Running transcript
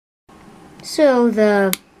So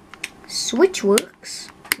the switch works,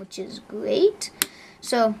 which is great.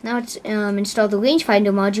 So now let's install the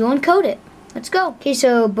rangefinder module and code it. Let's go. Okay,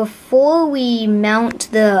 so before we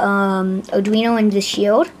mount the Arduino and the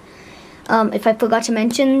shield, if I forgot to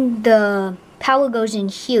mention, the power goes in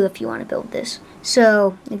here if you want to build this.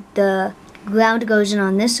 So the ground goes in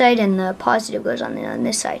on this side and the positive goes on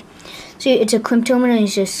this side. So it's a crimp terminal and you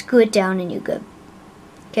just screw it down and you're good.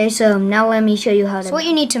 Okay, so now let me show you how to. So what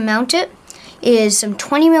you need to mount it is some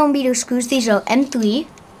 20mm screws. These are M3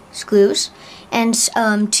 screws. And 2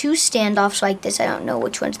 standoffs like this. I don't know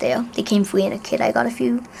which ones they are. They came free in a kit I got a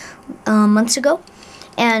few months ago.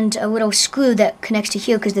 And a little screw that connects to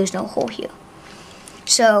here because there's no hole here.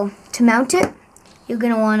 So to mount it, you're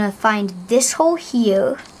going to want to find this hole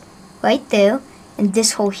here, right there, and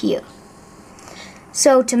this hole here.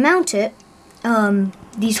 So to mount it,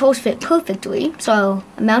 these holes fit perfectly. So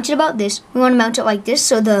I mounted about this. We want to mount it like this.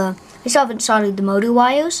 So I still haven't soldered the motor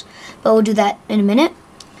wires, but we'll do that in a minute.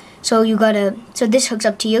 So so this hooks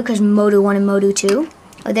up to you because motor 1 and motor 2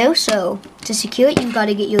 are there. So to secure it, you've got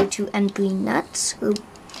to get your 2 M3 nuts.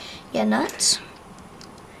 Nuts.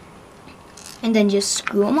 And then just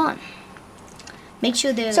screw them on. Make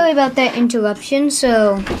sure they're... Sorry about that interruption.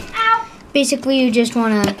 So basically you just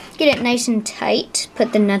want to get it nice and tight.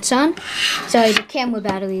 Put the nuts on. Sorry, the camera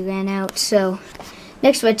battery ran out. So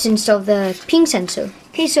next let's install the ping sensor.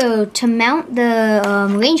 Okay, so to mount the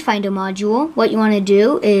rangefinder module, what you want to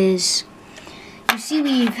do is, you see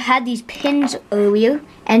we've had these pins earlier,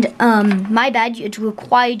 and my bad, it's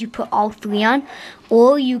required you put all 3 on,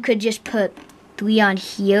 or you could just put 3 on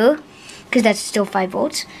here, because that's still 5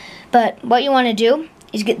 volts. But what you want to do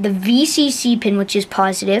is get the VCC pin, which is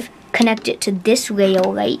positive, connect it to this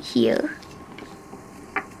rail right here.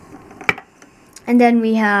 And then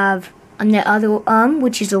we have, on the other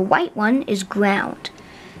which is a white one, is ground.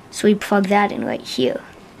 So we plug that in right here.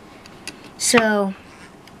 So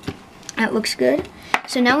that looks good.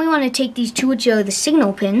 So now we want to take these 2, which are the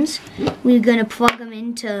signal pins. We're going to plug them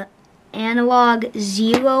into analog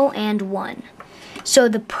 0 and 1. So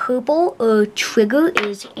the purple trigger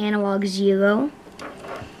is analog 0.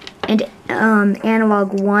 And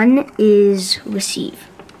analog 1 is receive.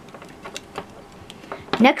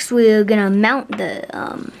 Next we're going to mount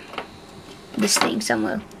the this thing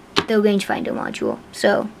somewhere. The rangefinder module.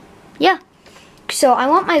 So yeah, so I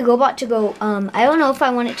want my robot to go, I don't know if I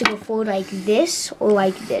want it to go forward like this or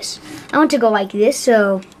like this. I want it to go like this,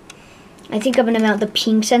 so I think I'm going to mount the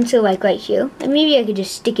ping sensor like right here. And maybe I could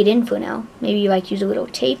just stick it in for now. Maybe like use a little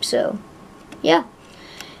tape, so yeah.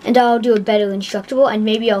 And I'll do a better instructable, and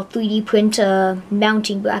maybe I'll 3D print a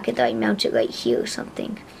mounting bracket that I mount it right here or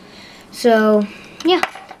something. So yeah,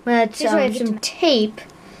 let's get some tape.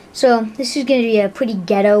 So this is going to be a pretty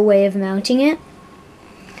ghetto way of mounting it.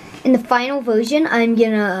 In the final version, I'm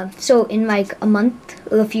gonna, so in like a month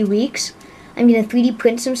or a few weeks, I'm gonna 3D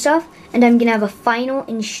print some stuff, and I'm gonna have a final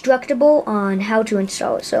instructable on how to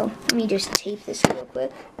install it. So let me just tape this real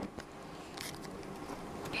quick.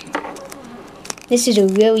 This is a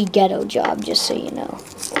really ghetto job, just so you know.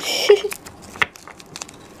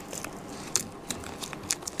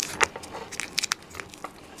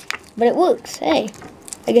 But it works, hey.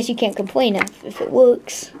 I guess you can't complain if it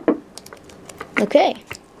works. Okay.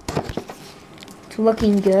 It's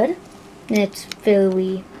looking good. And it's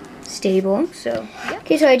fairly stable, so yeah.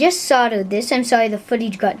 Okay, so I just soldered this. I'm sorry the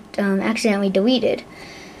footage got accidentally deleted.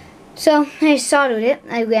 So I soldered it.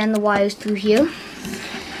 I ran the wires through here.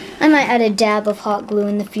 I might add a dab of hot glue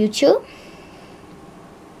in the future.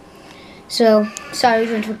 So solder's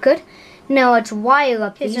going to look good. Now let's wire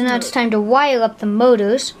up these. So now it's time to wire up the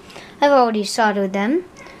motors. I've already soldered them.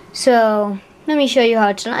 So let me show you how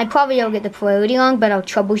it's done. I probably will get the polarity wrong, but I'll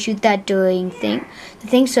troubleshoot that during the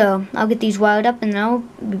thing. So I'll get these wired up and I'll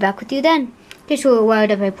be back with you then. Okay, so we're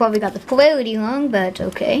wired up. I probably got the polarity wrong, but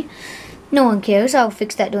okay. No one cares. I'll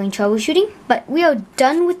fix that during troubleshooting. But we are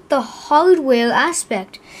done with the hardware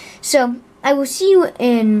aspect. So I will see you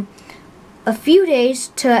in a few days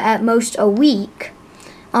to at most a week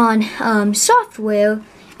on software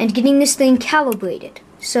and getting this thing calibrated.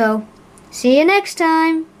 So see you next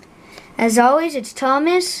time. As always, it's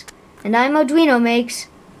Thomas, and I'm Arduino Makes.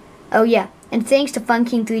 Oh yeah, and thanks to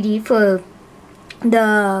FunKing3D for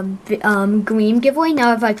the green giveaway. Now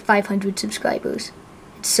I have like 500 subscribers.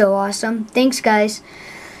 It's so awesome. Thanks, guys.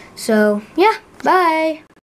 So yeah, bye.